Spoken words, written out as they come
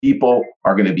People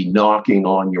are going to be knocking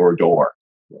on your door.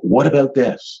 What about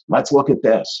this? Let's look at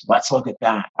this. Let's look at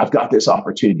that. I've got this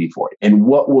opportunity for you. And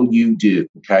what will you do?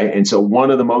 Okay. And so one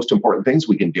of the most important things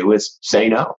we can do is say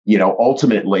no.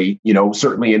 Ultimately,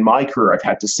 certainly in my career, I've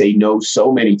had to say no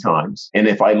so many times. And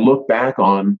if I look back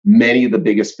on many of the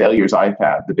biggest failures I've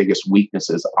had, the biggest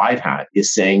weaknesses I've had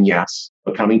is saying yes,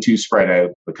 becoming too spread out,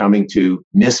 becoming too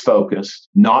misfocused,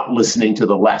 not listening to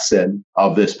the lesson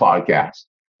of this podcast.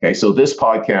 Okay, so this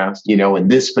podcast, in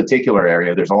this particular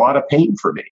area, there's a lot of pain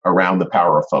for me around the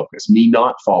power of focus, me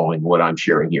not following what I'm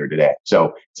sharing here today.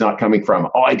 So it's not coming from,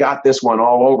 I got this one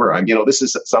all over. This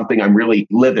is something I'm really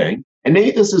living. And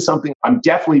maybe this is something I'm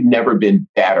definitely never been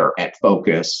better at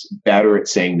focus, better at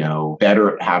saying no,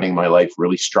 better at having my life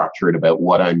really structured about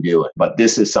what I'm doing. But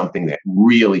this is something that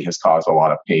really has caused a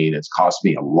lot of pain. It's cost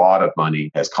me a lot of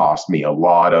money, has cost me a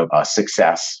lot of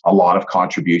success, a lot of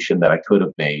contribution that I could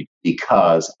have made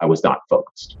because I was not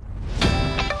focused.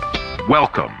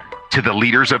 Welcome to the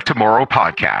Leaders of Tomorrow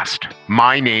podcast.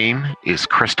 My name is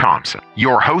Chris Thompson,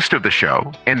 your host of the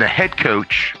show and the head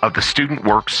coach of the Student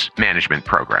Works Management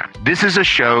Program. This is a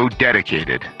show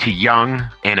dedicated to young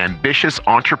and ambitious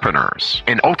entrepreneurs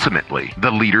and ultimately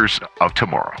the leaders of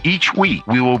tomorrow. Each week,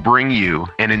 we will bring you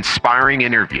an inspiring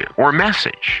interview or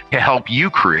message to help you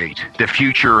create the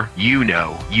future you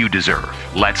know you deserve.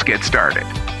 Let's get started.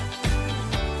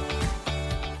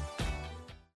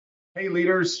 Hey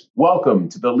leaders, welcome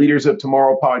to the Leaders of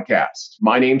Tomorrow podcast.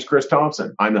 My name's Chris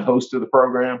Thompson. I'm the host of the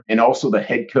program and also the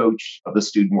head coach of the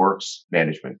Student Works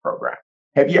Management Program.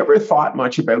 Have you ever thought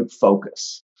much about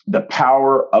focus? The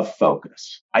power of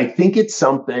focus. I think it's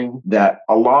something that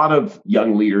a lot of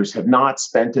young leaders have not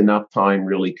spent enough time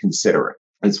really considering.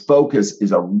 As focus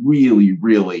is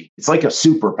it's like a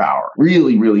superpower,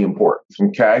 really important,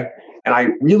 okay? And I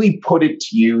really put it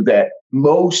to you that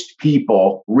most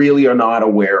people really are not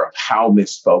aware of how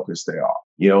misfocused they are.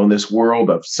 In this world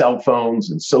of cell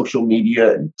phones and social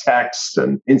media and texts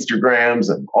and Instagrams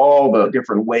and all the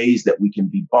different ways that we can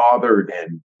be bothered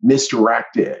and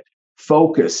misdirected,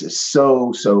 focus is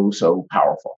so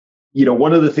powerful.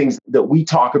 One of the things that we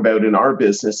talk about in our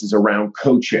business is around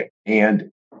coaching.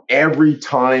 And every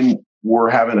time we're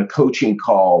having a coaching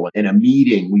call in a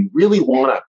meeting, we really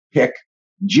want to pick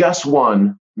just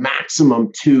one,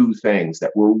 maximum two things that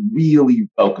we're really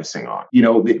focusing on.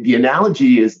 The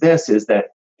analogy is that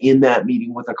in that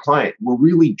meeting with a client, we're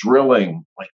really drilling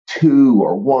like two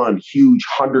or one huge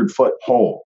 100-foot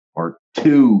hole or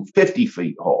two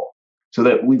 50-foot hole so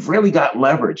that we've really got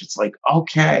leverage. It's like,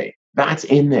 okay, that's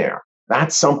in there.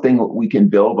 That's something that we can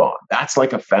build on. That's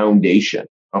like a foundation.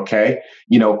 Okay.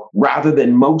 Rather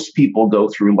than most people go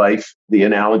through life, the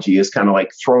analogy is kind of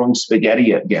like throwing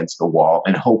spaghetti against the wall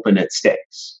and hoping it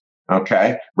sticks.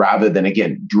 Okay. Rather than,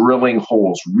 again, drilling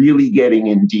holes, really getting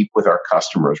in deep with our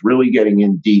customers, really getting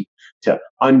in deep to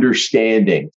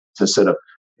understanding, to sort of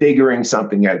figuring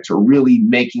something out, to really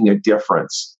making a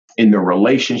difference in the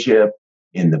relationship,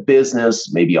 in the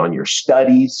business, maybe on your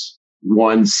studies.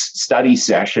 One study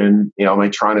session, am I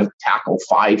trying to tackle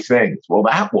 5 things? Well,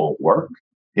 that won't work.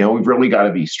 We've really got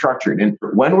to be structured. And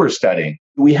when we're studying,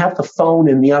 we have the phone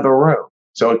in the other room,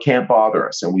 so it can't bother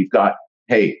us. And we've got,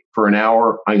 hey, for an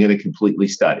hour, I'm going to completely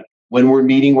study. When we're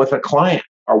meeting with a client,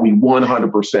 are we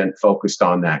 100% focused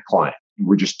on that client?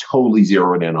 We're just totally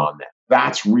zeroed in on that.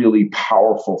 That's really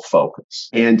powerful focus.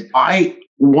 And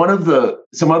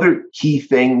some other key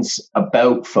things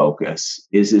about focus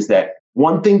is that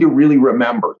one thing to really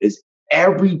remember is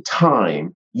every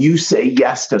time you say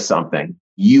yes to something,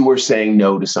 you are saying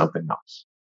no to something else.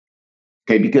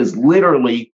 Okay, because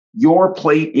literally your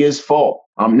plate is full.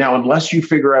 Now, unless you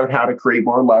figure out how to create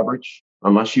more leverage,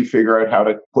 unless you figure out how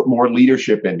to put more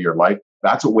leadership into your life,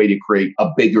 that's a way to create a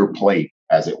bigger plate,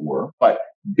 as it were. But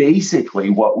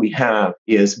basically what we have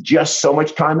is just so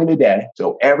much time in a day.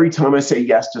 So every time I say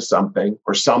yes to something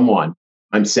or someone,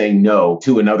 I'm saying no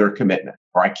to another commitment,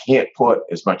 or I can't put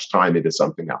as much time into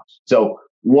something else. So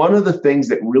one of the things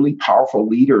that really powerful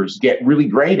leaders get really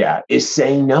great at is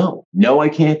saying no. No, I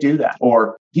can't do that.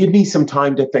 Or give me some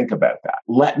time to think about that.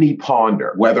 Let me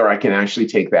ponder whether I can actually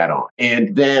take that on.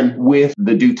 And then with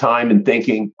the due time and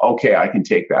thinking, okay, I can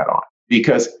take that on.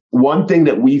 Because one thing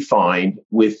that we find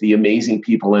with the amazing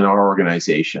people in our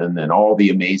organization and all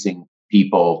the amazing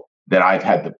people that I've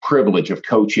had the privilege of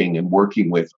coaching and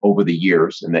working with over the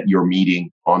years and that you're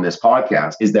meeting on this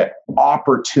podcast is that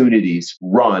opportunities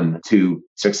run to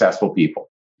successful people.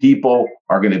 People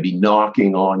are going to be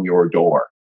knocking on your door.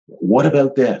 what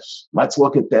about this? Let's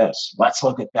look at this. Let's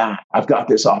look at that. I've got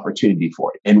this opportunity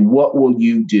for you. And what will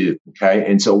you do? Okay.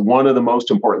 And so one of the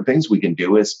most important things we can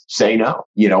do is say no.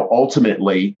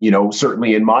 Ultimately,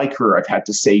 certainly in my career, I've had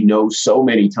to say no so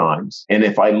many times. And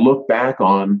if I look back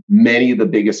on many of the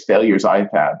biggest failures I've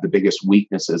had, the biggest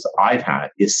weaknesses I've had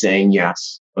is saying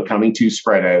yes, becoming too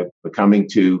spread out, becoming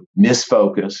too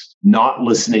misfocused, not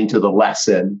listening to the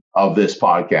lesson of this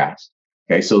podcast.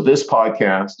 Okay, so this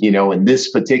podcast, in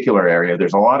this particular area,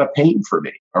 there's a lot of pain for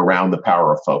me around the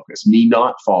power of focus, me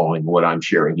not following what I'm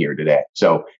sharing here today.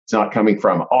 So it's not coming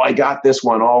from, I got this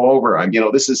one all over.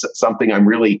 This is something I'm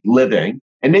really living.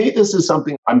 And maybe this is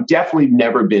something I'm definitely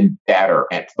never been better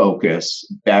at focus,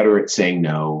 better at saying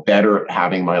no, better at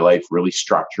having my life really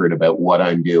structured about what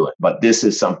I'm doing. But this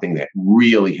is something that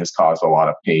really has caused a lot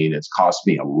of pain. It's cost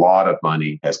me a lot of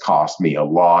money, has cost me a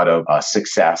lot of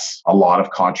success, a lot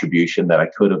of contribution that I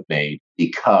could have made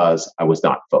because I was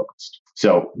not focused.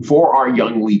 So for our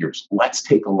young leaders, let's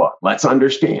take a look. Let's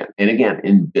understand. And again,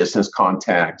 in business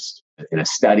context, in a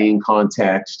studying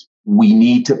context, we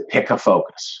need to pick a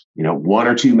focus, one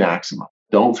or two maximum.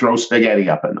 Don't throw spaghetti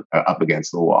up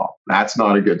against the wall. That's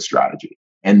not a good strategy.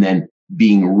 And then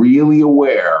being really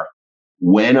aware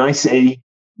when I say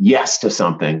yes to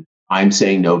something, I'm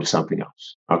saying no to something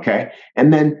else. Okay.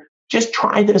 And then just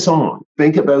try this on.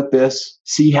 Think about this.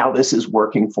 See how this is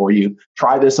working for you.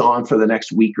 Try this on for the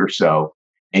next week or so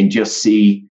and just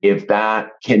see if that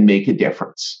can make a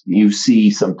difference. You see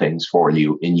some things for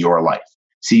you in your life.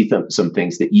 See some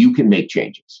things that you can make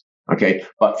changes. Okay.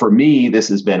 But for me, this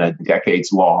has been a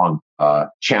decades long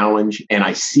challenge. And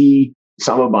I see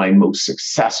some of my most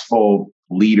successful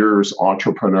leaders,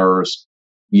 entrepreneurs,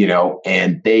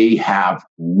 and they have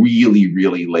really,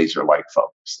 really laser-like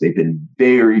focus. They've been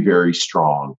very, very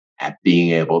strong at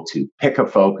being able to pick a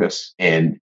focus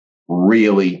and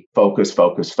really focus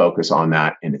on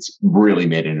that. And it's really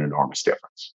made an enormous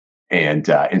difference. And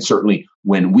certainly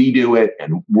when we do it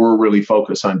and we're really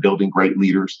focused on building great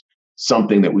leaders,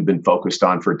 something that we've been focused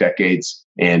on for decades.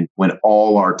 And when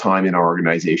all our time in our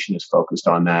organization is focused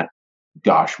on that,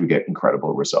 gosh, we get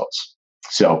incredible results.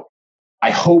 So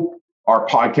I hope our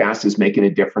podcast is making a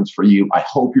difference for you. I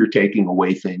hope you're taking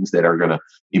away things that are going to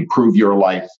improve your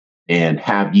life and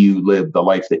have you live the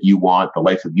life that you want, the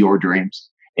life of your dreams.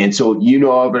 And so if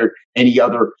of any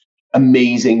other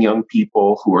amazing young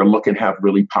people who are looking to have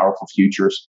really powerful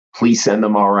futures, please send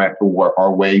them our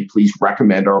way. Please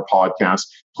recommend our podcast.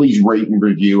 Please rate and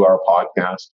review our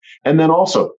podcast. And then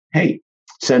also,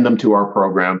 send them to our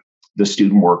program, the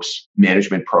Student Works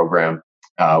Management Program.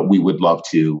 We would love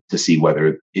to see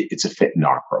whether it's a fit in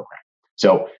our program.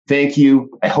 So thank you.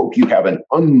 I hope you have an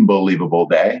unbelievable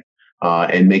day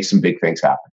and make some big things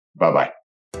happen. Bye-bye.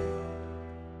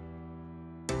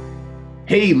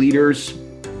 Hey, leaders.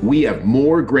 We have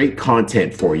more great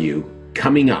content for you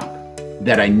coming up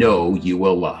that I know you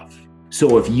will love.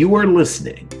 So if you are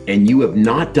listening and you have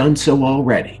not done so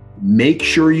already, make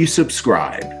sure you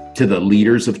subscribe to the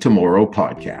Leaders of Tomorrow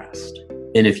podcast.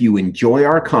 And if you enjoy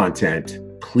our content,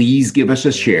 please give us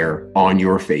a share on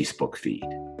your Facebook feed.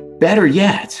 Better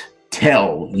yet,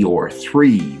 tell your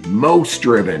 3 most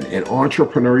driven and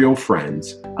entrepreneurial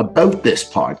friends about this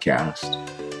podcast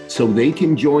so they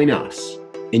can join us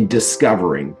in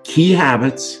discovering key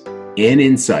habits and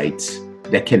insights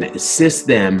that can assist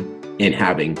them in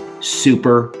having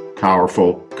super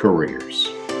powerful careers.